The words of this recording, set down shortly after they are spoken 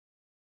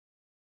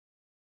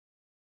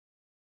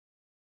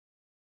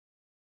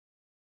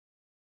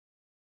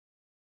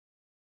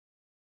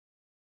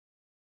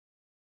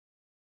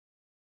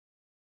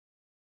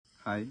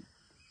Hi,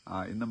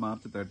 ഇന്ന്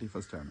March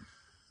 31 ആണ്.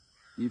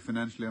 ഈ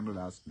ഫിനാൻഷ്യൽ ഇയറിന്റെ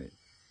ലാസ്റ്റ് ഡേ.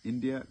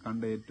 ഇന്ത്യ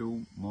കണ്ട ഏറ്റവും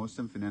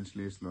മോശം ഫിനാൻഷ്യൽ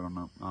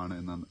ഇയേഴ്സിലൊരെണ്ണം ആണ്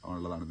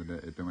എന്നുള്ളതാണ് ഇതിന്റെ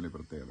ഏറ്റവും വലിയ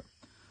പ്രത്യേകത.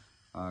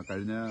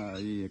 കഴിഞ്ഞ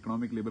ഈ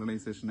എക്കണോമിക്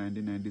ലിബറലൈസേഷൻ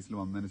 1990s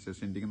വന്നതിന്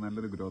ശേഷം ഇന്ത്യക്ക്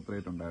നല്ലൊരു ഗ്രോത്ത്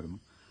റേറ്റ് ഉണ്ടായിരുന്നു.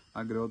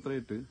 ആ ഗ്രോത്ത്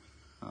റേറ്റ്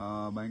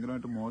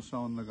ഭയങ്കരമായിട്ട്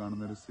മോശമാവുന്ന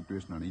കാണുന്ന ഒരു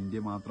സിറ്റുവേഷനാണ്.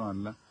 ഇന്ത്യ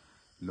മാത്രമല്ല,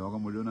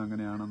 ലോകം മുഴുവൻ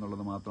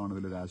അങ്ങനെയാണെന്നുള്ളത് മാത്രമാണ്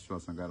ഇതിലൊരു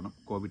ആശ്വാസം. കാരണം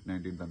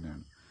COVID-19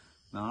 തന്നെയാണ്.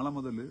 നാളെ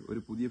മുതൽ ഒരു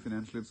പുതിയ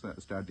ഫിനാൻഷ്യൽ ഇയർ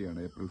സ്റ്റാർട്ട് ചെയ്യാണ്,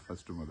 April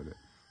 1 മുതൽ.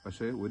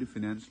 പക്ഷേ ഒരു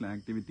ഫിനാൻഷ്യൽ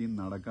ആക്ടിവിറ്റിയും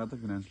നടക്കാത്ത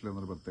ഫിനാൻഷ്യൽ ഇയർ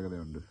എന്നൊരു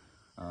പ്രത്യേകതയുണ്ട്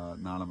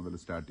നാളെ മുതൽ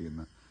സ്റ്റാർട്ട്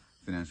ചെയ്യുന്ന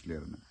ഫിനാൻഷ്യൽ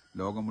ഇയറിന്.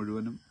 ലോകം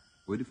മുഴുവനും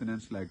ഒരു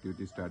ഫിനാൻഷ്യൽ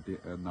ആക്ടിവിറ്റി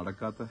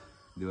നടക്കാത്ത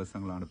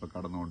ദിവസങ്ങളാണ് ഇപ്പോൾ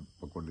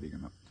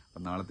കടന്നുപോയിക്കൊണ്ടിരിക്കുന്നത്.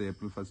 അപ്പം നാളത്തെ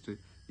April 1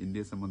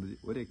 ഇന്ത്യയെ സംബന്ധിച്ച്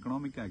ഒരു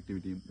എക്കണോമിക്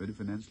ആക്ടിവിറ്റിയും ഒരു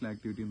ഫിനാൻഷ്യൽ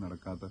ആക്ടിവിറ്റിയും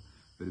നടക്കാത്ത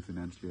ഒരു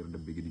ഫിനാൻഷ്യൽ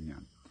ഇയറിന്റെ ബിഗിനിങ്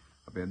ആണ്.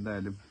 അപ്പോൾ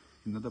എന്തായാലും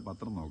ഇന്നത്തെ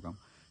പത്രം നോക്കാം.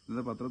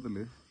 ഇന്നത്തെ പത്രത്തിൽ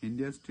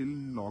India still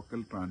in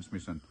local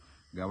transmission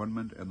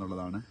government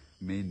എന്നുള്ളതാണ്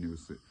മെയിൻ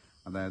ന്യൂസ്.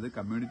 അതായത്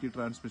കമ്മ്യൂണിറ്റി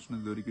ട്രാൻസ്മിഷൻ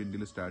ഇതുവരെയ്ക്കും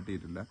ഇന്ത്യയിൽ സ്റ്റാർട്ട്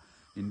ചെയ്തിട്ടില്ല.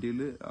 ഇന്ത്യയിൽ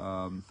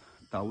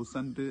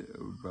 1000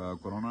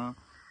 കൊറോണ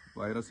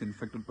വൈറസ്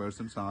ഇൻഫെക്റ്റഡ്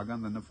പേഴ്സൺസ് ആകാൻ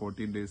തന്നെ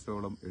 14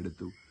 ഡേയ്സോളം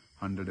എടുത്തു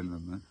 100ൽ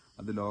നിന്ന്.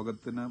 അത്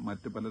ലോകത്തിന്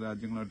മറ്റ് പല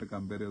രാജ്യങ്ങളായിട്ട്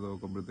കമ്പയർ ചെയ്ത്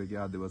നോക്കുമ്പോഴത്തേക്ക്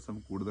ആ ദിവസം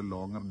കൂടുതൽ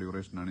ലോങ്ങർ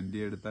ഡ്യൂറേഷനാണ്.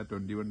 ഇന്ത്യ എടുത്ത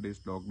 21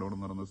 ഡേയ്സ് ലോക്ക്ഡൌൺ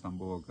എന്ന് പറയുന്ന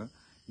സംഭവമൊക്കെ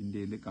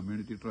ഇന്ത്യയിൽ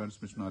കമ്മ്യൂണിറ്റി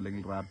ട്രാൻസ്മിഷനോ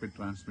അല്ലെങ്കിൽ റാപ്പിഡ്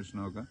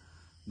ട്രാൻസ്മിഷനോ ഒക്കെ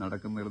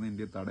നടക്കുന്നതിൽ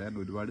ഇന്ത്യയെ തടയാൻ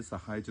ഒരുപാട്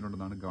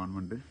സഹായിച്ചിട്ടുണ്ടെന്നാണ്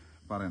ഗവൺമെന്റ്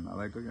പറയുന്നത്.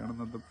 അതൊക്കെയാണ്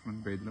ഇന്നത്തെ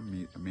ഫ്രണ്ട് പേജിലെ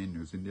main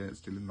news. India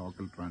still in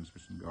local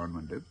transmission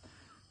government.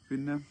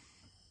 പിന്നെ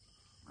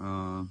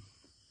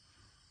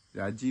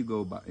രാജീവ്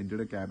ഗൌബ,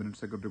 ഇന്ത്യയുടെ ക്യാബിനറ്റ്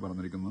സെക്രട്ടറി,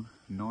 പറഞ്ഞിരിക്കുന്നു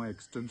നോ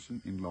എക്സ്റ്റൻഷൻ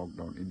ഇൻ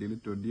ലോക്ക്ഡൌൺ. ഇന്ത്യയിൽ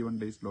 21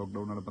 ഡേയ്സ്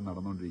ലോക്ക്ഡൌൺ ആണ് ഇപ്പം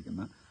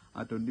നടന്നുകൊണ്ടിരിക്കുന്നത്.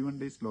 ആ 21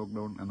 ഡേയ്സ്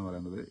ലോക്ക്ഡൌൺ എന്ന്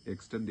പറയുന്നത്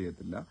എക്സ്റ്റെൻഡ്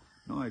ചെയ്യത്തില്ല.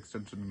 നോ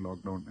എക്സ്റ്റൻഷൻ ഇൻ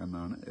ലോക്ക്ഡൌൺ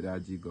എന്നാണ്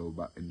രാജീവ് ഗൌബ,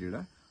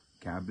 ഇന്ത്യയുടെ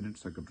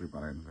ക്യാബിനറ്റ് സെക്രട്ടറി,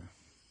 പറയുന്നത്.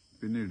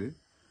 പിന്നീട്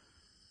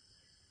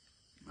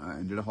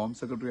ഇന്ത്യയുടെ ഹോം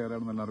സെക്രട്ടറി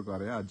ആരാണെന്ന് എല്ലാവർക്കും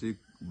അറിയാം,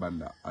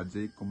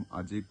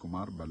 അജയ്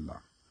കുമാർ ഭല്ല.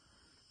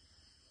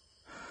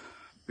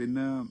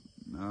 പിന്നെ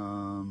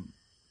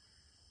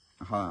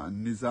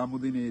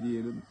നിസാമുദ്ദീൻ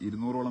ഏരിയയിലും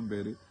 200ഓളം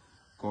പേര്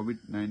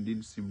COVID-19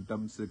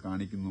 സിംറ്റംസ്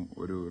കാണിക്കുന്നു.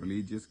 ഒരു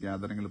റിലീജിയസ്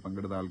ഗ്യാതറിംഗിൽ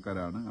പങ്കെടുത്ത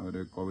ആൾക്കാരാണ്. അവർ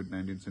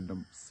COVID-19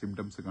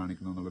 സിംറ്റംസ്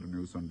കാണിക്കുന്നു എന്നുള്ളൊരു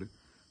ന്യൂസ് ഉണ്ട്.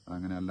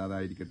 അങ്ങനെ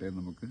അല്ലാതായിരിക്കട്ടെ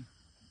നമുക്ക്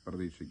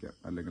പ്രതീക്ഷിക്കാം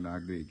അല്ലെങ്കിൽ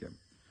ആഗ്രഹിക്കാം.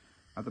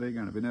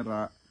 അത്രയൊക്കെയാണ്. പിന്നെ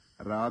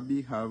rabi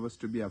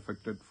harvest to B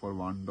affected for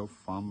want of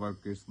farm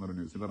workers എന്നൊരു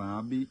ന്യൂസ്. ഇപ്പൊ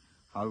റാബി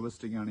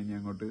ഹാർവസ്റ്റിംഗ് ആണ് ഇനി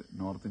അങ്ങോട്ട്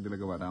നോർത്ത്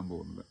ഇന്ത്യയിലൊക്കെ വരാൻ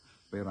പോകുന്നത്.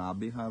 അപ്പൊ ഈ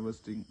റാബി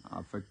ഹാർവസ്റ്റിംഗ്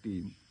അഫക്ട്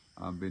ചെയ്യും.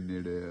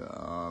 പിന്നീട്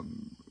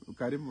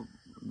കാര്യം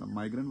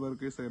മൈഗ്രന്റ്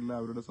വർക്കേഴ്സ് എല്ലാം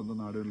അവരുടെ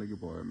സ്വന്തം നാടുകളിലേക്ക്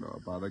പോയല്ലോ.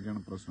 അപ്പൊ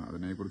അതൊക്കെയാണ് പ്രശ്നം.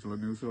 അതിനെക്കുറിച്ചുള്ള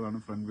ന്യൂസുകളാണ്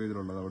ഫ്രണ്ട്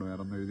പേജിലുള്ളത്. അവിടെ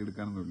വേറെ ഒന്നും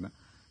എഴുതിയെടുക്കാനൊന്നുമില്ല.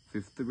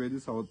 5th പേജ്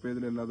സൗത്ത്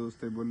പേജിൽ എല്ലാ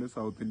ദിവസത്തെയും പോലെ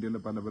സൗത്ത്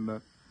ഇന്ത്യയിലെ പല പല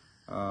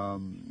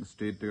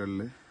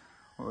സ്റ്റേറ്റുകളിൽ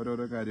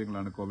ഓരോരോ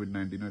കാര്യങ്ങളാണ്.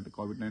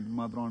 കോവിഡ്-19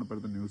 മാത്രമാണ്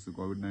ഇപ്പോഴത്തെ ന്യൂസ്.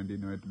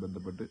 COVID-19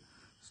 ബന്ധപ്പെട്ട്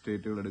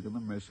സ്റ്റേറ്റുകൾ എടുക്കുന്ന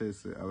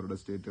മെഷേഴ്സ്, അവരുടെ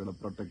സ്റ്റേറ്റുകളെ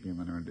പ്രൊട്ടക്ട്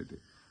ചെയ്യുന്നതിന് വേണ്ടിയിട്ട്,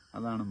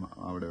 അതാണ്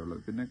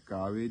അവിടെയുള്ളത്. പിന്നെ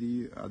കാവേരി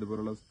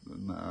അതുപോലുള്ള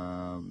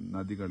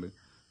നദികൾ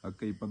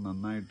ഒക്കെ ഇപ്പം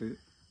നന്നായിട്ട്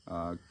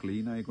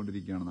ക്ലീൻ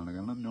ആയിക്കൊണ്ടിരിക്കുകയാണെന്നാണ്.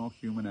 കാരണം നോ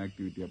ഹ്യൂമൻ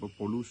ആക്ടിവിറ്റി, അപ്പോൾ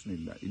പൊള്യൂഷൻ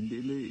ഇല്ല.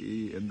 ഇന്ത്യയിൽ ഈ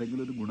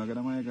എന്തെങ്കിലും ഒരു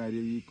ഗുണകരമായ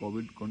കാര്യം ഈ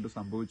കോവിഡ് കൊണ്ട്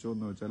സംഭവിച്ചോ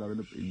എന്ന് വെച്ചാൽ അതിൽ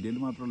ഇന്ത്യയിൽ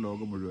മാത്രമല്ല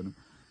ലോകം മുഴുവനും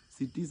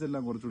സിറ്റീസ്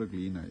എല്ലാം കുറച്ചുകൂടെ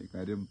ക്ലീൻ ആയി.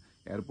 കാര്യം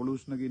എയർ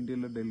പൊള്യൂഷനൊക്കെ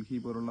ഇന്ത്യയിലെ ഡൽഹി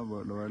പോലുള്ള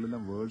വേൾഡിലെ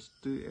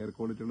വേഴ്സ്റ്റ് എയർ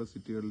ക്വാളിറ്റിയുള്ള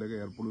സിറ്റികളിലൊക്കെ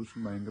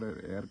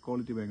എയർ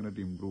ക്വാളിറ്റി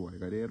ഭയങ്കരമായിട്ട് ഇമ്പ്രൂവ് ആയി.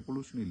 കാര്യം എയർ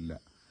പൊള്യൂഷൻ ഇല്ല.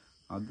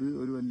 അത്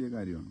ഒരു വലിയ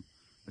കാര്യമാണ്.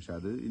 പക്ഷെ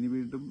അത് ഇനി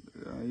വീണ്ടും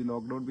ഈ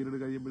ലോക്ക്ഡൌൺ പീരീഡ്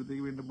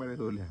കഴിയുമ്പോഴത്തേക്ക് വീണ്ടും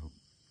പഴയതുപോലെ ആകും.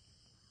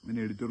 പിന്നെ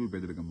എഡിറ്റോറിയൽ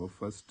പേജ് എടുക്കുമ്പോൾ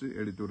ഫസ്റ്റ്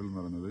എഡിറ്റോറിയൽ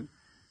എന്ന് പറയുന്നത്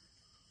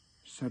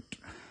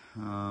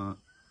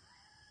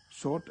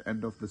short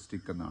end of the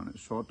stick എന്നാണ്.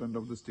 Short end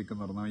of the stick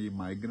എന്ന് പറഞ്ഞാൽ ഈ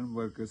മൈഗ്രന്റ്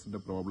വർക്കേഴ്സിന്റെ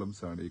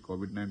പ്രോബ്ലംസ് ആണ്. ഈ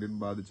COVID-19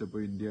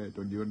 ബാധിച്ചപ്പോൾ India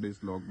 21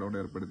 days lockdown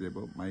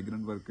ഏർപ്പെടുത്തിയപ്പോൾ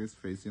migrant workers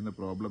face ചെയ്യുന്ന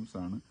പ്രോബ്ലംസ്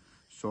ആണ്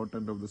short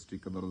end of the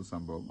stick എന്ന് പറയുന്ന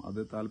സംഭവം. അത്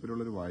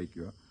താല്പര്യമുള്ളവർ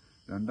വായിക്കുക.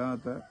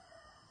 രണ്ടാമത്തെ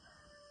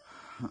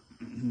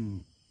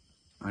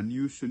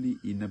അൺയൂഷ്വലി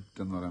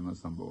ഇനെപ്റ്റ് എന്ന് പറയുന്ന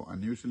സംഭവം.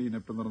 അൺയൂഷ്വലി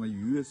ഇനെപ്റ്റ് എന്ന് പറഞ്ഞാൽ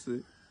US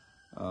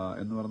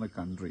എന്ന് പറയുന്ന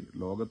കൺട്രി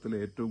ലോകത്തിലെ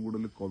ഏറ്റവും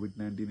കൂടുതൽ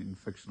COVID-19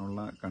 ഇൻഫെക്ഷനുള്ള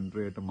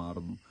കൺട്രി ആയിട്ട്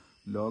മാറുന്നു.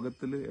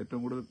 ലോകത്തിൽ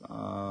ഏറ്റവും കൂടുതൽ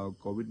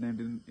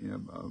COVID-19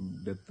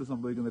 ഡെത്ത്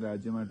സംഭവിക്കുന്ന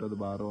രാജ്യമായിട്ട് അത്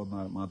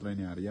മാറുമെന്ന് മാത്രമേ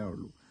ഇനി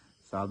അറിയാവുള്ളൂ.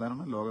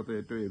 സാധാരണ ലോകത്തെ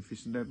ഏറ്റവും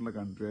എഫിഷ്യന്റ് ആയിട്ടുള്ള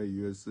കൺട്രിയായ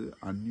US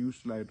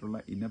അൺയൂഷ്വൽ ആയിട്ടുള്ള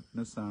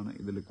ഇനപ്റ്റ്നെസ് ആണ്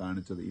ഇതിൽ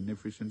കാണിച്ചത്,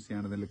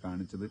 ഇൻഎഫിഷ്യൻസിയാണ് ഇതിൽ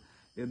കാണിച്ചത്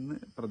എന്ന്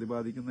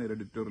പ്രതിപാദിക്കുന്ന ഒരു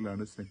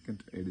എഡിറ്റോറിയലാണ്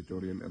സെക്കൻഡ്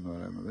എഡിറ്റോറിയൽ എന്ന്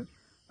പറയുന്നത്.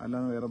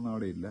 അല്ലാതെ വേറെ ഒന്നും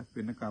അവിടെ ഇല്ല.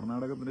 പിന്നെ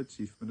കർണാടകത്തിന്റെ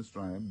ചീഫ്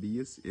മിനിസ്റ്ററായ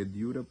BS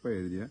യെദ്യൂരപ്പ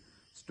എഴുതിയ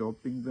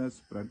stopping the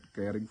spread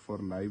caring for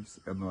lives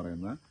എന്ന്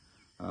പറയുന്ന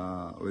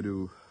ഒരു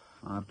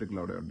ആർട്ടിക്കിൾ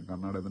അവിടെ ഉണ്ട്.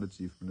 കർണാടകത്തിന്റെ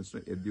chief minister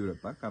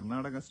Yediyurappa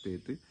Karnataka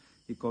state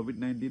ഈ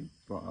COVID-19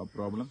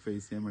 പ്രോബ്ലം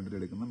ഫേസ് ചെയ്യാൻ വേണ്ടി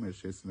എടുക്കുന്ന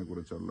മെഷേഴ്സിനെ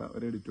കുറിച്ചുള്ള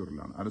ഒരു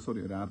എഡിറ്റോറിയലാണ്.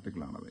 ഒരു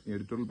ആർട്ടിക്കിളാണത്.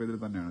 എഡിറ്റോറിയൽ പേജിൽ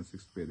തന്നെയാണ്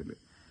 6th പേജിൽ.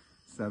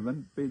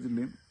 7th പേജിൽ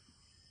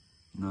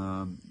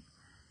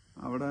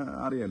അവിടെ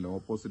അറിയാലോ,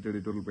 ഓപ്പോസിറ്റ്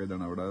എഡിറ്റോറിയൽ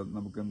പേജാണ്. അവിടെ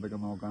നമുക്ക് എന്തൊക്കെ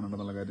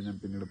നോക്കാനുണ്ടെന്നുള്ള കാര്യം ഞാൻ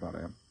പിന്നീട്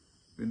പറയാം.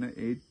 പിന്നെ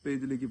 8th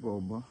പേജിലേക്ക്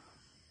പോകുമ്പോൾ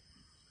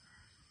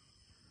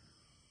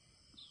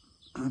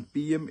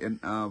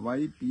Y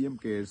PM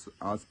cares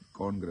ask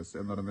Congress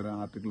എന്ന് പറയുന്നൊരു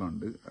ആർട്ടിക്കിൾ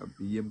ഉണ്ട്.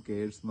 PM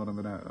കെയേഴ്സ് എന്ന്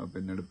പറയുന്ന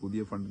പിന്നീട്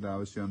പുതിയ ഫണ്ടിന്റെ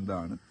ആവശ്യം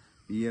എന്താണ്,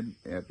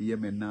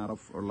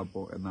 PMNRF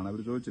ഉള്ളപ്പോ എന്നാണ് അവർ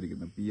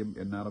ചോദിച്ചിരിക്കുന്നത്.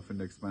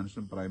 PMNRFന്റെ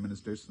expansion prime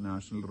ministers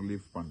national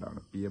relief ഫണ്ടാണ്.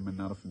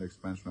 PMNRFന്റെ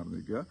expansion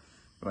അറിഞ്ഞിരിക്കുക,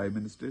 prime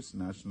ministers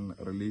national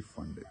relief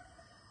fund.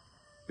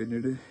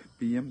 പിന്നീട്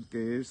PM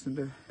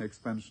കെയേഴ്സിന്റെ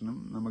എക്സ്പാൻഷനും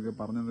നമുക്ക്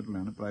പറഞ്ഞു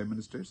തന്നിട്ടുള്ളതാണ്. Prime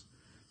ministers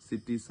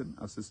citizen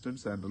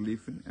assistance and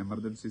relief in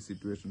emergency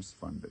situations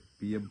fund,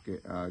 PM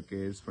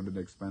cares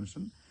ഫണ്ടിന്റെ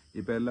എക്സ്പാൻഷൻ.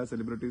 ഇപ്പൊ എല്ലാ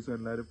സെലിബ്രിറ്റീസും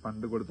എല്ലാവരും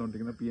ഫണ്ട്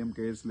കൊടുത്തുകൊണ്ടിരിക്കുന്ന PM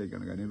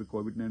കെയേഴ്സിലേക്കാണ്. കാരണം ഇത്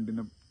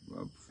COVID-19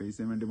 ഫേസ്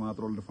ചെയ്യാൻ വേണ്ടി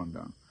മാത്രമുള്ള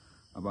ഫണ്ടാണ്.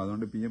 അപ്പൊ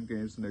അതുകൊണ്ട് PM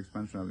കെയേഴ്സിന്റെ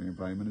എക്സ്പാൻഷൻ അറിയാം.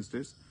 Prime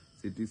ministers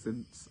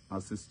citizens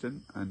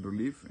assistant and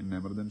relief in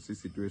emergency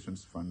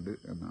situations fund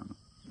എന്നാണ്.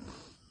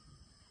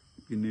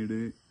 പിന്നീട്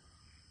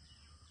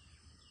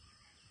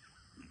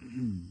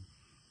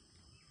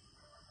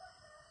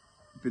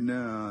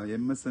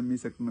MSME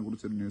സെക്ടറിനെ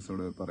കുറിച്ചൊരു ന്യൂസ്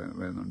അവിടെ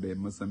വരുന്നുണ്ട്.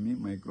 MSME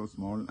micro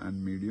small and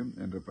medium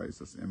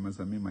enterprises.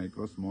 MSME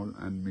micro small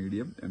and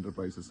medium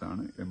enterprises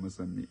ആണ്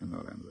MSME എന്ന്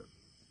പറയുന്നത്.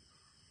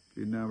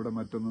 പിന്നെ അവിടെ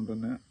മറ്റൊന്നും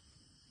തന്നെ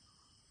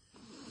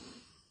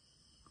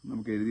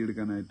നമുക്ക്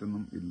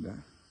എഴുതിയെടുക്കാനായിട്ടൊന്നും ഇല്ല.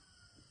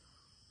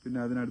 പിന്നെ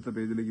അതിനടുത്ത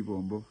പേജിലേക്ക്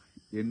പോകുമ്പോൾ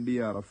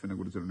NDRFനെ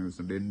കുറിച്ചൊരു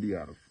ന്യൂസ് ഉണ്ട്.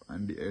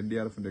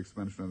 NDRFന്റെ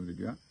എക്സ്പാൻഷൻ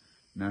വന്നിരിക്കുക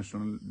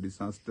national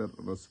disaster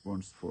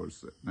response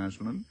force.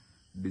 National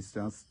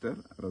disaster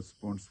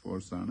response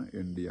force ആണ്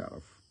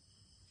NDRF.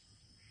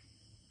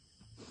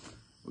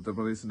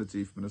 ഉത്തർപ്രദേശിന്റെ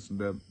ചീഫ്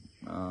മിനിസ്റ്ററിന്റെ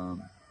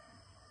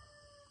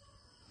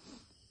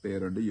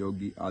പേരുണ്ട്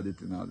യോഗി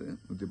ആദിത്യനാഥ്,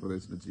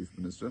 ഉത്തർപ്രദേശിന്റെ ചീഫ്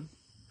മിനിസ്റ്റർ.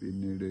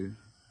 പിന്നീട്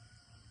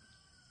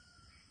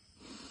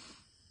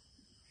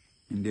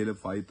ഇന്ത്യയിലെ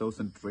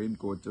 5000 ട്രെയിൻ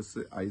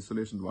കോച്ചസ്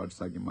ഐസൊലേഷൻ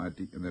വാർഡ്സ് ആക്കി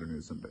മാറ്റി എന്നൊരു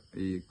ന്യൂസ് ഉണ്ട്.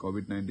 ഈ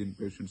COVID-19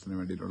 പേഷ്യൻസിന്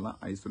വേണ്ടിയിട്ടുള്ള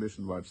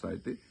ഐസൊലേഷൻ വാർഡ്സ്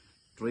ആയിട്ട്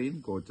ട്രെയിൻ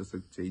കോച്ചസ്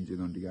ചേഞ്ച്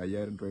ചെയ്തുകൊണ്ടിരിക്കുക.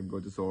 5000 ട്രെയിൻ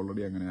കോച്ചസ്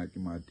ഓൾറെഡി അങ്ങനെ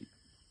ആക്കി മാറ്റി.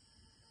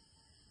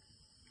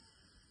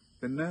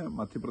 പിന്നെ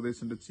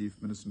മധ്യപ്രദേശിന്റെ ചീഫ്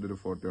മിനിസ്റ്ററിന്റെ ഒരു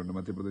ഫോട്ടോ ഉണ്ട്.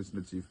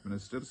 മധ്യപ്രദേശിന്റെ ചീഫ്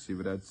മിനിസ്റ്റർ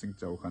ശിവരാജ് സിംഗ്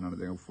ചൌഹാനാണ്.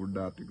 അദ്ദേഹം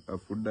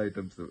ഫുഡ്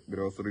ഐറ്റംസ്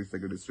ഗ്രോസറീസ്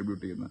ഒക്കെ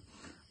ഡിസ്ട്രിബ്യൂട്ട് ചെയ്യുന്ന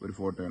ഒരു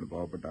ഫോട്ടോയാണ്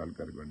പാവപ്പെട്ട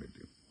ആൾക്കാർക്ക്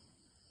വേണ്ടിയിട്ട്.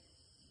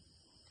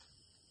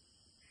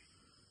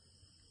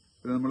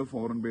 പിന്നെ നമ്മൾ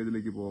ഫോറിൻ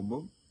പേജിലേക്ക്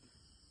പോകുമ്പോൾ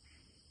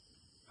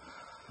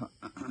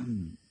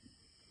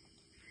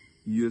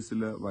US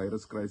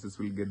virus crisis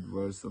will get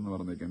verse എന്ന്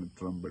പറഞ്ഞിരിക്കുകയാണ്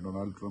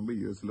Donald Trump.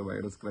 US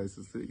virus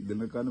crisis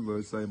ഇതിനേക്കാളും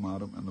വേഴ്സായി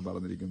മാറും എന്ന്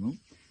പറഞ്ഞിരിക്കുന്നു.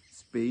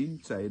 സ്പെയിൻ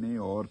ചൈനയെ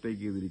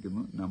ഓവർടേക്ക്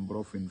ചെയ്തിരിക്കുന്നു നമ്പർ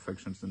ഓഫ്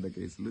ഇൻഫെക്ഷൻസിന്റെ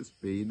കേസിൽ.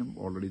 സ്പെയിനും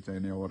ഓൾറെഡി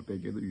ചൈനയെ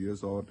ഓവർടേക്ക് ചെയ്തു,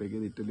 US ഓവർടേക്ക്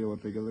ചെയ്ത്, ഇറ്റലി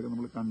ഓവർടേക്ക് ചെയ്തതൊക്കെ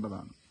നമ്മൾ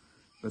കണ്ടതാണ്.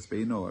 ഇപ്പൊ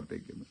സ്പെയിനും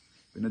ഓവർടേക്ക് ചെയ്തു.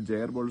 പിന്നെ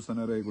ജെയർ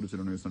ബോൾസനാരോയെ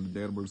കുറിച്ചൊരു ന്യൂസ് ഉണ്ട്.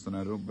 ജെയർ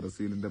ബോൾസനാരോ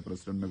ബ്രസീലിന്റെ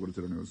പ്രസിഡന്റിനെ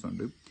കുറിച്ചൊരു ന്യൂസ്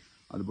ഉണ്ട്.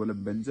 അതുപോലെ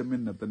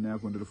ബെഞ്ചമിൻ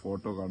നെതന്യാഹുവിന്റെ ഒരു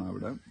ഫോട്ടോ കാണാം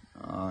അവിടെ.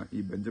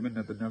 ഈ ബെഞ്ചമിൻ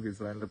നെതന്യാഹു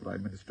ഇസ്രായേലിന്റെ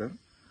പ്രൈം മിനിസ്റ്റർ,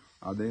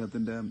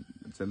 അദ്ദേഹത്തിന്റെ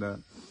ചില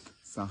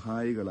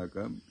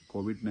സഹായികളൊക്കെ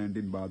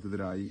COVID-19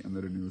 ബാധിതരായി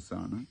എന്നൊരു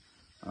ന്യൂസാണ്.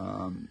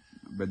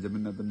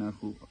 ബെഞ്ചമിൻ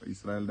നെതന്യാഹു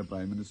ഇസ്രായേലിന്റെ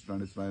പ്രൈം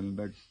മിനിസ്റ്ററാണ്.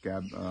 ഇസ്രായേലിന്റെ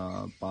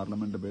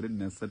പാർലമെന്റിന്റെ പേര്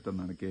നെസറ്റ്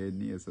എന്നാണ്,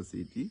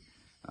 KNESSET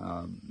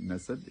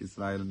നെസറ്റ്.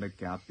 ഇസ്രായേലിന്റെ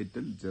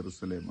ക്യാപിറ്റൽ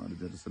ജെറുസലേമാണ്,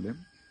 ജെറുസലേം.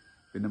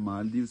 പിന്നെ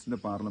മാൽദീവ്സിന്റെ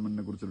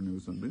പാർലമെന്റിനെ കുറിച്ചൊരു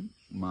ന്യൂസ് ഉണ്ട്.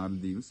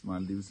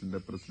 മാൽദീവ്സിന്റെ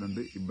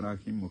പ്രസിഡന്റ്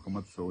ഇബ്രാഹിം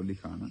മുഹമ്മദ്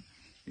സോലിഹ് ആണ്.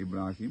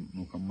 ഇബ്രാഹിം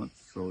മുഹമ്മദ്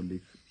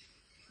സോലിഹ്.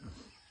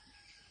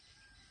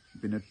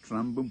 പിന്നെ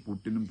ട്രംപും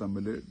പുടിനും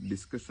തമ്മിൽ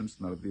ഡിസ്കഷൻസ്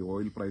നടത്തി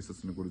ഓയിൽ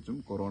പ്രൈസസിനെ കുറിച്ചും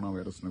കൊറോണ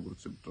വൈറസിനെ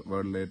കുറിച്ചും.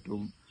 വേൾഡിലെ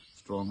ഏറ്റവും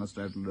സ്ട്രോങ്ങസ്റ്റ്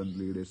ആയിട്ടുള്ള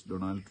leaders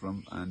Donald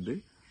Trump and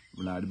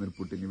Vladimir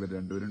Putin, ഇവർ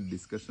രണ്ടുപേരും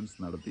ഡിസ്കഷൻസ്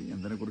നടത്തി.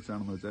 എന്തിനെ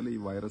കുറിച്ചാണെന്ന് വെച്ചാൽ ഈ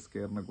വൈറസ്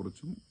കെയറിനെ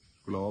കുറിച്ചും.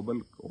 ഗ്ലോബൽ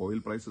ഓയിൽ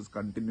പ്രൈസസ്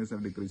കണ്ടിന്യൂസ്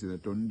ആയി ഡിക്രീസ്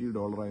ചെയ്ത്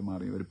 $20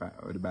 മാറി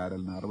ഒരു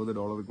ബാരലിന്.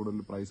 $60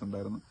 കൂടുതൽ പ്രൈസ്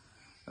ഉണ്ടായിരുന്നു,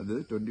 അത്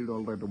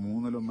 $20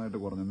 മൂന്നിലൊന്നായിട്ട്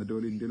കുറഞ്ഞു. എന്നിട്ട്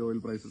പോലും ഇന്ത്യയിലെ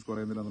ഓയിൽ പ്രൈസസ്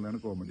കുറയുന്നില്ല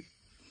എന്നുള്ളതാണ് കോമഡി.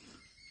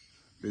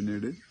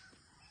 പിന്നീട്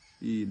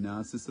ഈ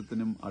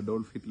നാസിസത്തിനും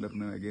അഡോൾഫ്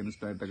ഹിറ്റ്ലറിനും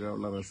അഗേൻസ്റ്റ് ആയിട്ടൊക്കെ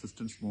ഉള്ള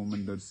റെസിസ്റ്റൻസ്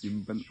മൂവ്മെന്റ് ഒരു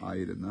സിംബൽ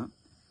ആയിരുന്ന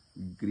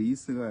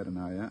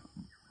ഗ്രീസുകാരനായ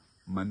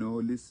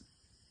മനോലിസ്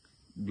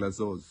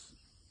ഗ്ലസോസ്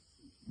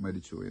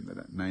മരിച്ചുപോയി.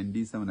 ഇന്നലെ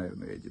 97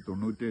 ആയിരുന്നു ഏജ്,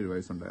 97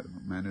 വയസ്സുണ്ടായിരുന്നു.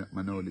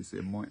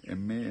 മനോലിസ്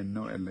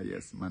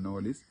MANOLIS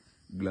മനോലിസ്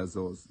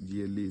ഗ്ലസോസ്,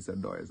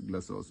 GLEZOS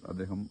ഗ്ലസോസ്.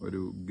 അദ്ദേഹം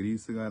ഒരു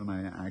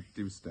ഗ്രീസുകാരനായ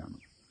ആക്ടിവിസ്റ്റാണ്.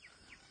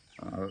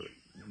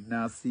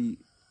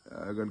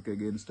 നാസികൾക്ക്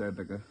അഗേൻസ്റ്റ്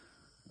ആയിട്ടൊക്കെ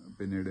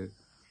പിന്നീട്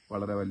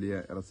വളരെ വലിയ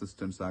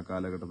റെസിസ്റ്റൻസ് ആ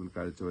കാലഘട്ടത്തിൽ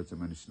കാഴ്ചവെച്ച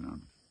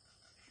മനുഷ്യനാണ്.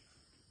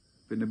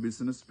 പിന്നെ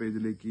ബിസിനസ്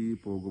പേജിലേക്ക്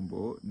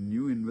പോകുമ്പോൾ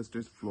new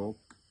investors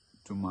flock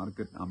to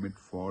market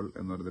amid fall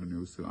എന്ന് പറയുന്നൊരു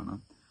ന്യൂസ്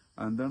കാണാം.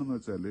 എന്താണെന്ന്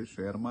വെച്ചാൽ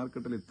ഷെയർ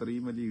മാർക്കറ്റിൽ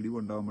ഇത്രയും വലിയ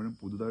ഇടിവുണ്ടാകുമ്പോഴും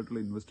പുതുതായിട്ടുള്ള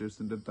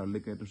ഇൻവെസ്റ്റേഴ്സിന്റെ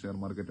തള്ളിക്കയറ്റം ഷെയർ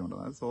മാർക്കറ്റ്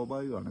ഉണ്ടാകും. അത്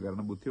സ്വാഭാവികമാണ്,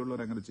 കാരണം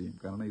ബുദ്ധിയുള്ളവർ അങ്ങനെ ചെയ്യും.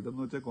 കാരണം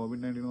ഇതെന്ന് വെച്ചാൽ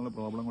COVID-19 എന്നുള്ള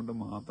പ്രോബ്ലം കൊണ്ട്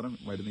മാത്രം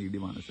വരുന്ന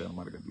ഇടിവാണ് ഷെയർ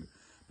മാർക്കറ്റിൽ.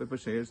 ഇപ്പൊ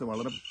ഷെയർസ്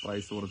വളരെ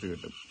പ്രൈസ് കുറച്ച്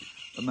കിട്ടും.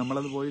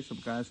 നമ്മളത് പോയി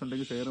ക്യാഷ്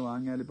ഉണ്ടെങ്കിൽ ഷെയർ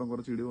വാങ്ങിയാൽ ഇപ്പം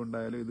കുറച്ച്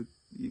ഇടിവുണ്ടായാലും ഇത്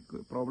ഈ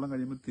പ്രോബ്ലം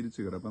കഴിയുമ്പോൾ തിരിച്ചു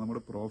കയറും. അപ്പൊ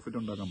നമ്മുടെ പ്രോഫിറ്റ്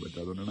ഉണ്ടാക്കാൻ പറ്റും.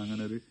 അതുകൊണ്ടാണ്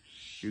അങ്ങനെ ഒരു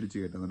ഇടിച്ചു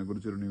കയറ്റം.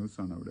 അതിനെക്കുറിച്ചൊരു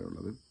ന്യൂസാണ് അവിടെ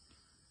ഉള്ളത്.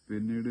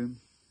 പിന്നീട്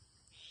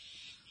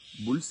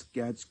bull's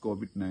catch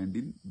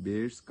COVID-19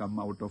 birds come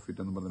out of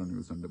it എന്ന് പറഞ്ഞ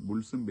ന്യൂസ് ഉണ്ട്.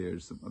 ബുൾസും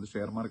ബേഴ്സും അത്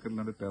ഷെയർ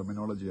മാർക്കറ്റിലെ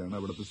ടെർമിനോളജിയാണ്.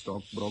 അവിടുത്തെ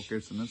സ്റ്റോക്ക്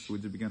ബ്രോക്കേഴ്സിനെ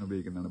സൂചിപ്പിക്കാൻ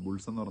ഉപയോഗിക്കുന്നതാണ്.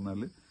 ബുൾസ് എന്ന്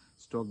പറഞ്ഞാൽ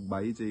സ്റ്റോക്ക്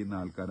ബൈ ചെയ്യുന്ന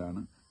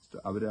ആൾക്കാരാണ്.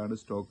 അവരാണ്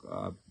സ്റ്റോക്ക്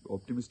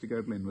ഓപ്റ്റിമിസ്റ്റിക്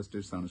ആയിട്ടുള്ള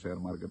ഇൻവെസ്റ്റേഴ്സ് ആണ് ഷെയർ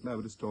മാർക്കറ്റിൽ.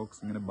 അവർ സ്റ്റോക്സ്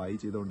ഇങ്ങനെ by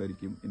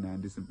ചെയ്തുകൊണ്ടായിരിക്കും in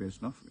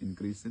anticipation of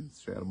increase in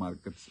share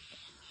markets.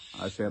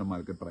 Share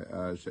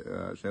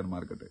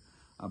market.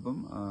 അപ്പം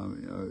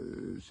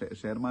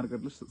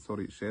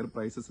ഷെയർ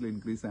പ്രൈസസിൽ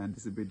ഇൻക്രീസ്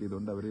ആന്റിസിപ്പേറ്റ്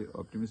ചെയ്തുകൊണ്ട് അവർ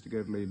ഒപ്റ്റിമിസ്റ്റിക്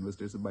ആയിട്ടുള്ള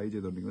ഇൻവെസ്റ്റേഴ്സ് ബൈ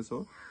ചെയ്തുകൊണ്ടിരിക്കുന്നത്. So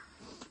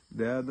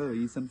they are the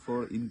reason for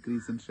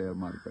increase in share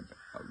market.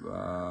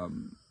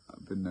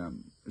 പിന്നെ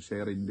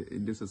share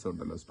indices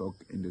ഉണ്ടല്ലോ,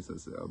 stock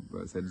indices,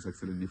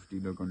 സെൻസെക്സിലും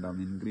നിഫ്റ്റിയിലും ഒക്കെ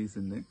ഉണ്ടാകുന്ന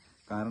ഇൻക്രീസിന്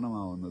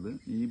കാരണമാവുന്നത്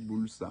ഈ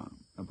ബുൾസ് ആണ്.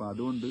 അപ്പൊ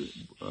അതുകൊണ്ട്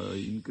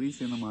ഇൻക്രീസ്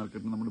ചെയ്യുന്ന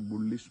മാർക്കറ്റിന് നമ്മൾ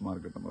ബുള്ളിഷ്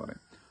മാർക്കറ്റ് എന്ന്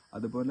പറയും.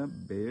 അതുപോലെ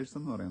ബേഴ്സ്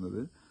എന്ന്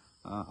പറയുന്നത്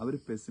അവർ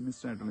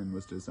പെസിമിസ്റ്റ് ആയിട്ടുള്ള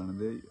ഇൻവെസ്റ്റേഴ്സ് ആണ്.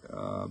 ദേ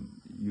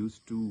use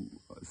to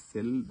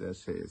cell the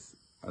shares.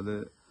 അത്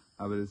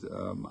അവർ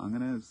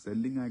അങ്ങനെ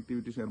സെല്ലിംഗ്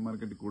ആക്ടിവിറ്റി ഷെയർ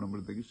മാർക്കറ്റിൽ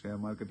കൂടുമ്പോഴത്തേക്ക് ഷെയർ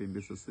മാർക്കറ്റ്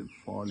ഇൻഡിസസ്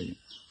ഫോൾ ചെയ്യും.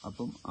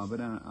 അപ്പം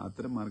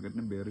അത്തരം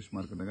മാർക്കറ്റിന് ബെയറിഷ്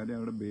മാർക്കറ്റ്, കാര്യം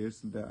അവിടെ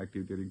ബേഴ്സിന്റെ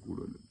ആക്ടിവിറ്റി ആയിരിക്കും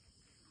കൂടുതലും.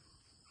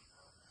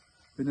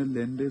 പിന്നെ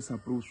lenders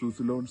approve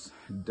സുസുലോൺസ്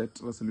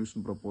debt resolution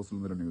proposal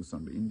എന്നൊരു ന്യൂസ്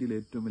ഉണ്ട്. ഇന്ത്യയിലെ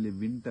ഏറ്റവും വലിയ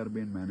വിൻഡ്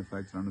ടർബൈൻ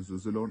മാനുഫാക്ചറാണ്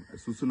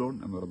സുസുലോൺ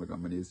എന്ന് പറയുന്ന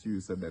കമ്പനി.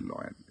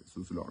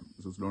 SUZLON.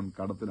 സുസുലോൺ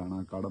കടത്തിലാണ്.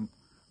 ആ കടം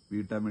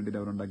വീട്ടാൻ വേണ്ടിയിട്ട്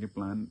അവരുണ്ടാക്കിയ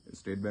plan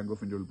state bank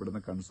of India ഉൾപ്പെടുന്ന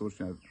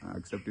കൺസോർഷ്യം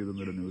അക്സെപ്റ്റ്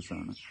ചെയ്തെന്നൊരു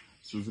ന്യൂസാണ്.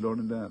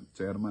 സുസുലോണിന്റെ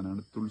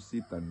ചെയർമാനാണ് തുളസി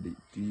തണ്ടി,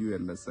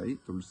 TULSI,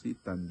 തുളസി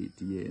തണ്ടി,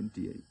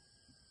 TANTI.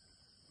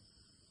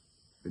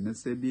 പിന്നെ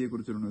സെബിയെ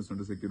കുറിച്ചൊരു ന്യൂസ്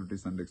ഉണ്ട്.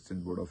 Securities and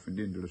exchange board of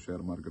India, ഇന്ത്യയുടെ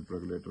ഷെയർ മാർക്കറ്റ്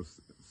റെഗുലേറ്റർ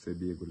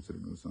സെബിയെ കുറിച്ചൊരു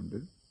ന്യൂസ് ഉണ്ട്.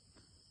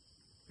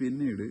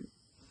 പിന്നീട്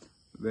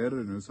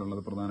വേറൊരു ന്യൂസ്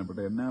ഉള്ളത് പ്രധാനപ്പെട്ട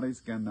NRIs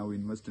can now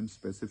invest in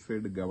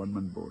specified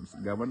government bonds.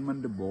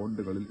 Government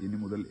ബോണ്ടുകളിൽ ഇനി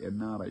മുതൽ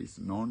NRIs,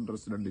 നോൺ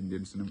റെസിഡന്റ്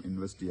ഇന്ത്യൻസിനും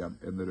ഇൻവെസ്റ്റ് ചെയ്യാം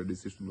എന്നൊരു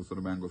decision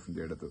reserve bank of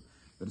India എടുത്തു.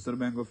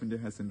 Reserve bank of India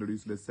has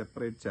introduced A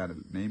separate channel,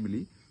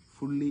 namely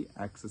fully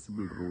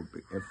accessible root,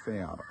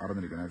 FAR.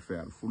 അറിഞ്ഞിരിക്കണം,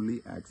 FAR, fully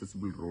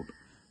accessible root.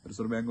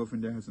 Reserve Bank of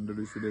India has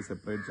introduced a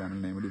separate channel,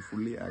 namely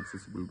fully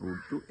accessible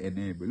route, to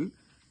enable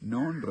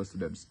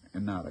non-residents,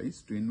 NRIs,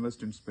 to invest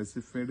in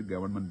specified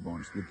government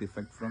bonds with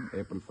effect from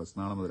April 1st.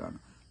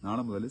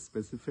 നാളെ മുതൽ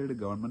specified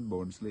government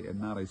ബോണ്ട്സിൽ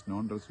NRIs,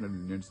 non resident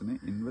ഇന്ത്യൻസിന്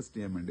invest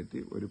ചെയ്യാൻ വേണ്ടിയിട്ട്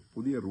ഒരു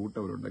പുതിയ root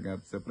അവരുണ്ടാക്കി.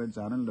 Separate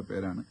ചാനലിന്റെ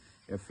പേരാണ്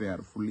FAR,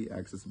 fully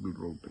accessible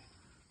route.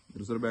 The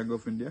Reserve Bank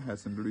of India has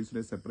introduced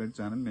a separate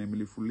channel,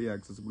 namely fully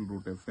accessible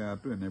route, FAR,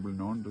 to enable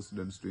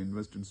non-residents to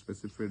invest in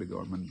specified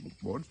government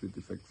bonds with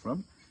effect from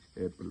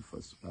April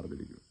 1st.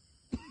 അറിഞ്ഞിരിക്കും.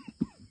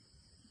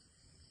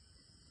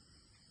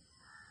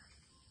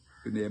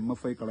 പിന്നെ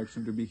MFI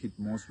collection to B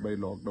hit most by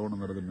lockdown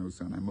എന്ന് പറയുന്ന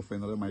ന്യൂസാണ്. MFI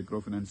എന്ന് പറയുന്നത് micro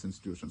finance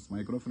institutions.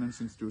 Micro finance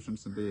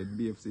ഇൻസ്റ്റിറ്റ്യൂഷൻസിന്റെ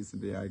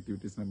NBFCസിന്റെ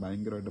ആക്ടിവിറ്റീസിനെ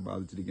ഭയങ്കരമായിട്ട്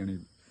ബാധിച്ചിരിക്കുകയാണ് ഈ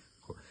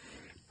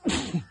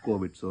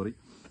Covid.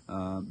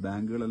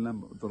 ബാങ്കുകളെല്ലാം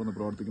തുറന്ന്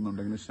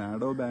പ്രവർത്തിക്കുന്നുണ്ടെങ്കിൽ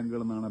shadow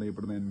ബാങ്കുകൾ എന്നാണ്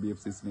അറിയപ്പെടുന്ന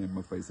NBFCസിനെ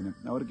MFIസിനെ.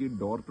 അവർക്ക് ഈ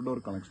ഡോർ ടു ഡോർ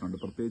കളക്ഷൻ ഉണ്ട്.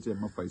 പ്രത്യേകിച്ച്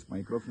MFIs,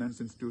 മൈക്രോ ഫിനാൻസ്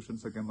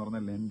ഇൻസ്റ്റിറ്റ്യൂഷൻസ് ഒക്കെ എന്ന്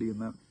പറഞ്ഞാൽ ലെൻഡ്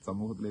ചെയ്യുന്ന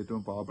സമൂഹത്തിലെ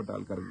ഏറ്റവും പാവപ്പെട്ട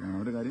ആൾക്കാർക്കാണ്.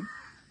 ഒരു കാര്യം,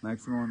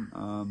 മാക്സിമം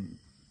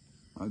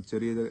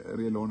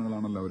ചെറിയ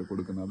ലോണുകളാണല്ലോ അവർ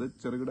കൊടുക്കുന്നത്. അത്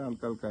ചെറുകിട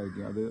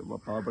ആൾക്കാർക്കായിരിക്കും, അത്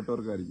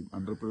പാവപ്പെട്ടവർക്കായിരിക്കും,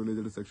 അണ്ടർ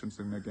പ്രിവിലേജ്ഡ്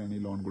സെക്ഷൻസിനൊക്കെയാണ് ഈ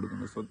ലോൺ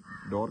കൊടുക്കുന്നത്. സോ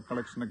ഡോർ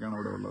കളക്ഷനൊക്കെയാണ്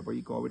അവിടെ ഉള്ളത്. അപ്പോൾ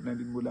ഈ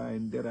COVID-19 മൂലം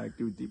എൻ്റയർ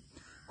ആക്ടിവിറ്റി,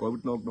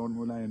 കോവിഡ് ലോക്ക്ഡൌൺ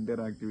മൂലം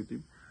എൻ്റയർ ആക്ടിവിറ്റി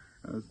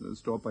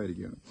സ്റ്റോപ്പ്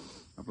ആയിരിക്കുകയാണ്.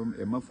 അപ്പം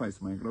MFIs,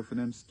 micro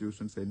finance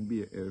institutions,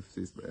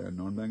 NBFCs,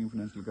 non banking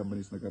financial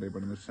companies എന്നൊക്കെ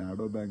അറിയപ്പെടുന്ന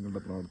ഷാഡോ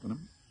ബാങ്കുകളുടെ പ്രവർത്തനം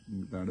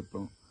ഇതാണ്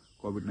ഇപ്പോൾ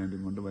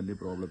COVID-19 കൊണ്ട് വലിയ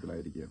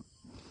പ്രോബ്ലത്തിലായിരിക്കുകയാണ്.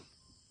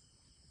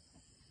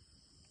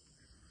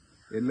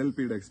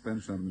 LLPയുടെ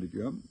എക്സ്പാൻഷൻ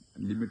അറിഞ്ഞിരിക്കുക.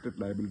 Limited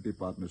liability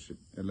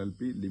partnership, LLP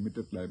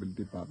limited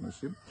liability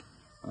partnership.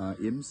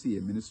 MCA,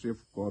 ministry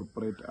of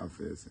corporate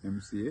affairs,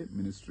 MCA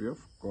ministry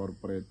of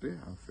corporate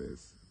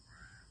affairs.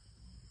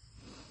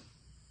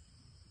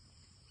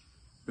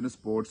 പിന്നെ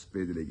സ്പോർട്സ്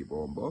പേജിലേക്ക്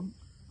പോകുമ്പോൾ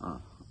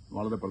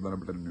വളരെ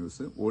പ്രധാനപ്പെട്ട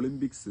ന്യൂസ്,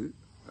 ഒളിമ്പിക്സ്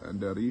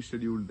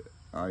റീഷെഡ്യൂൾഡ്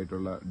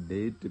ആയിട്ടുള്ള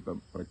ഡേറ്റ് ഇപ്പം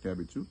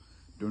പ്രഖ്യാപിച്ചു.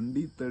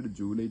 23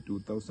 ജൂലൈ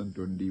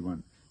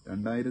 2021,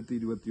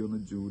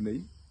 2021 ജൂലൈ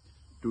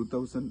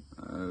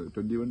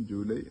 2021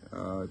 ജൂലൈ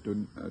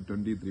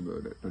 23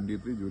 മുതൽ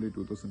 23 ജൂലൈ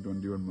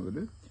 2021 മുതൽ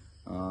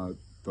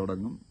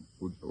തുടങ്ങും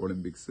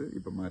ഒളിമ്പിക്സ്.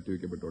 ഇപ്പം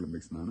മാറ്റിവെക്കപ്പെട്ട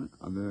ഒളിമ്പിക്സ് എന്നാണ്.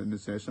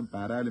 അതിനുശേഷം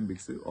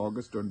പാരാലിമ്പിക്സ്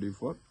ഓഗസ്റ്റ്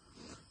 24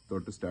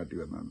 തൊട്ട് സ്റ്റാർട്ട്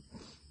ചെയ്യുന്നതാണ്.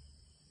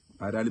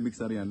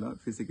 പാരാലിമ്പിക്സ് അറിയാമല്ലോ,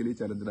 ഫിസിക്കലി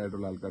ചലഞ്ചഡ്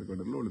ആയിട്ടുള്ള ആൾക്കാർക്ക്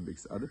വേണ്ടിയുള്ള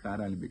ഒളിമ്പിക്സ്, അത്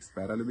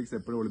പാരാലിമ്പിക്സ്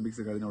എപ്പോഴും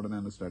ഒളിമ്പിക്സ് കഴിഞ്ഞ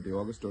ഉടനെയാണ് സ്റ്റാർട്ട് ചെയ്യും.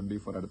 ഓഗസ്റ്റ്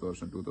 24 അടുത്ത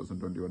വർഷം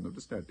 2021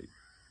 തൊട്ട് സ്റ്റാർട്ട് ചെയ്യും.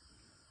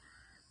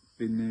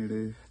 പിന്നീട്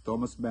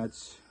തോമസ്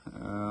ബാച്ച്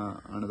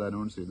ആണ് ഇത്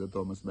അനൗൺസ് ചെയ്തത്.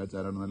 തോമസ് ബാച്ച്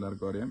ആരാണെന്ന്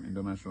എല്ലാവർക്കും അറിയാം,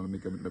 ഇന്റർനാഷണൽ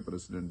ഒളിമ്പിക് കമ്മിറ്റിയുടെ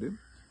പ്രസിഡന്റ്.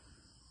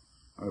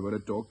 അതുപോലെ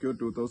ടോക്കിയോ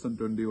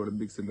 2020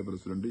 ഒളിമ്പിക്സിന്റെ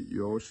പ്രസിഡന്റ്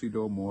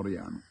യോഷിരോ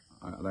മോറിയാണ്.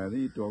 അതായത്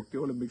ഈ ടോക്കിയോ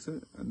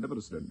ഒളിമ്പിക്സിന്റെ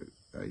പ്രസിഡന്റ്,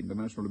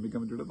 ഇന്റർനാഷണൽ ഒളിമ്പിക്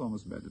കമ്മിറ്റിയുടെ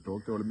Thomas batch,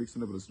 Tokyo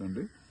ഒളിമ്പിക്സിന്റെ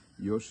president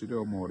യോഷിരോ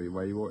മോറി,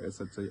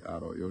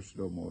 YOSHIRO,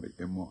 യോഷിരോ മോറി,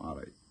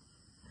 MORI.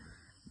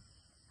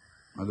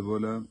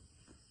 അതുപോലെ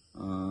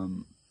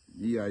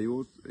ഈ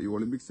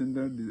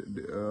ഒളിമ്പിക്സിന്റെ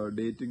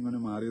ഡേറ്റ് ഇങ്ങനെ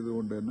മാറിയത്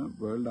കൊണ്ട് തന്നെ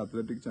വേൾഡ്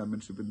അത്ലറ്റിക്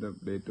ചാമ്പ്യൻഷിപ്പിന്റെ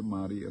ഡേറ്റ്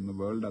മാറി എന്ന്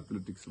വേൾഡ്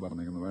അത്ലറ്റിക്സ്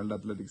പറഞ്ഞിരിക്കുന്നത്. വേൾഡ്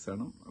അത്ലറ്റിക്സ്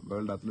ആണ്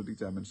വേൾഡ് അത്ലറ്റിക്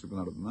ചാമ്പ്യൻഷിപ്പ്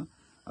നടത്തുന്നത്.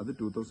 അത്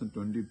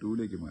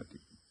 2022 മാറ്റി,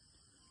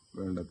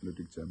 വേൾഡ്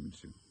അത്ലറ്റിക്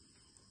ചാമ്പ്യൻഷിപ്പ്.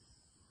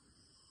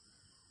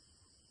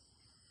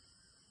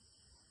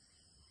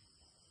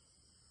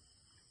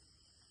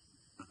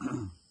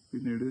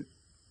 പിന്നീട്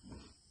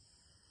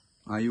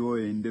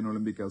IOA, ഇന്ത്യൻ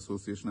ഒളിമ്പിക്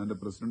അസോസിയേഷൻ, അതിന്റെ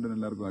പ്രസിഡന്റിന്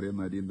എല്ലാവർക്കും അറിയാം,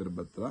 Narinder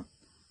Batra.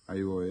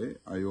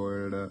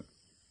 ഐഒയുടെ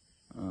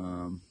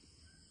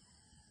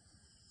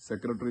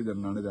secretary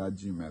ജനറലാണ്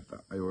Rajeev Mehta.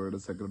 ഐഒയുടെ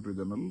secretary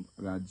general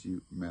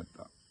Rajeev Mehta.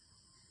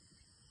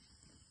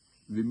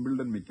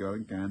 Wimbledon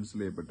മിക്കവാറും ക്യാൻസൽ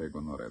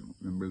ചെയ്യപ്പെട്ടേക്കെന്ന് പറയുന്നു.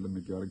 വിംബിൾഡൺ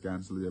മിക്കവാറും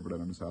ക്യാൻസൽ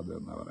ചെയ്യപ്പെടാനാണ് സാധ്യത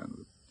എന്നാണ്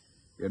പറയുന്നത്.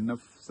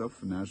 NSF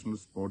national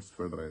sports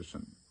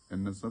federation.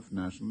 NSF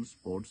national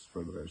sports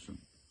federation.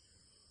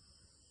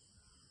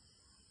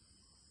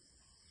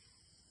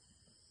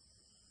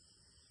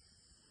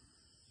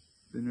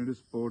 പിന്നീട്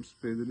സ്പോർട്സ്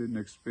പേജിൽ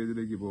നെക്സ്റ്റ്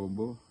പേജിലേക്ക്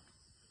പോകുമ്പോൾ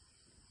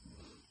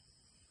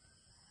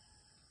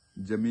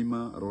ജമീമ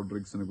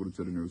റോഡ്രിക്സിനെ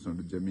കുറിച്ചൊരു ന്യൂസ്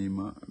ഉണ്ട്. ജമീമ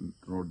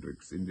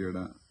റോഡ്രിക്സ്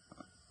ഇന്ത്യയുടെ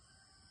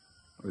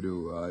ഒരു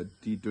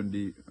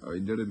T20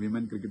 ഇന്ത്യയുടെ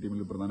വിമൻ ക്രിക്കറ്റ്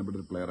ടീമിൽ പ്രധാനപ്പെട്ട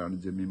ഒരു പ്ലെയറാണ്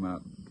Jemimah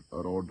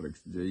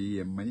Rodrigues.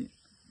 JEMAH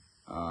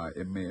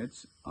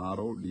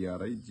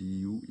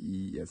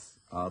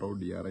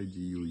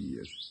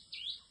RODRIGUES.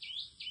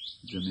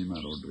 Jemimah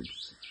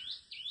Rodrigues.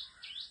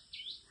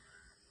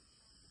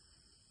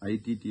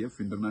 ITTF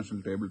international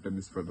table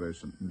tennis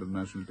federation.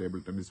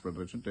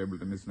 Table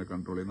ടെന്നീസിനെ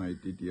control ചെയ്യുന്ന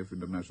ITTF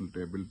ഇന്റർനാഷണൽ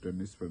ടേബിൾ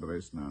ടെന്നീസ്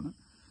ഫെഡറേഷനാണ്.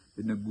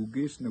 പിന്നെ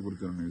ഗുഗേഷിനെ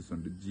കുറിച്ചൊരു ന്യൂസ്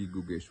ഉണ്ട്. G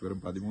ഗുഗേഷ്. വെറും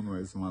 13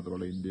 വയസ്സ്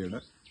മാത്രമുള്ള ഇന്ത്യയുടെ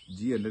G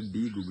അല്ല D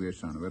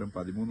ഗുഗേഷ് ആണ്. വെറും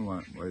 13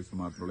 വയസ്സ്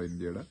മാത്രമുള്ള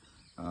ഇന്ത്യയുടെ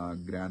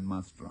ഗ്രാൻഡ്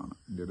മാസ്റ്റർ ആണ്.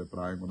 ഇന്ത്യയുടെ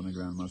പ്രായം കുറഞ്ഞ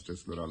ഗ്രാൻഡ്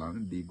മാസ്റ്റേഴ്സിൽ ഒരാളാണ്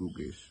D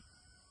ഗുഗേഷ്.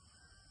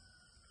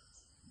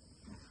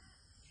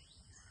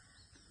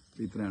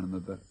 ഇത്രയാണ്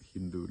ഇന്നത്തെ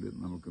ഹിന്ദുവിൽ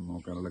നമുക്ക്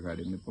നോക്കാനുള്ള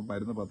കാര്യങ്ങൾ. ഇപ്പം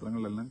വരുന്ന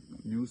പത്രങ്ങളിലെല്ലാം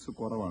ന്യൂസ്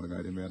കുറവാണ്.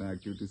 കാര്യം വേറെ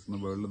ആക്ടിവിറ്റീസ്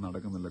ഒന്നും വേൾഡിൽ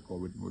നടക്കുന്നില്ല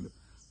കോവിഡ് മൂലം.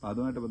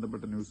 അതുമായിട്ട്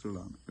ബന്ധപ്പെട്ട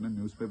ന്യൂസുകളാണ്. പിന്നെ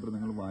ന്യൂസ് പേപ്പർ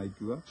നിങ്ങൾ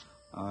വായിക്കുക.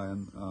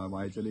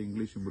 വായിച്ചാലേ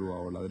ഇംഗ്ലീഷ് ഇമ്പ്രൂവ്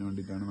ആവുള്ളൂ. അതിനു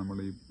വേണ്ടിയിട്ടാണ് നമ്മൾ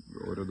ഈ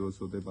ഓരോ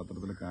ദിവസത്തെ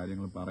പത്രത്തിലെ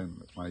കാര്യങ്ങൾ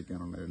പറയുന്നത്,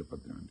 വായിക്കാനുള്ള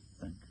എളുപ്പത്തിന് വേണ്ടി.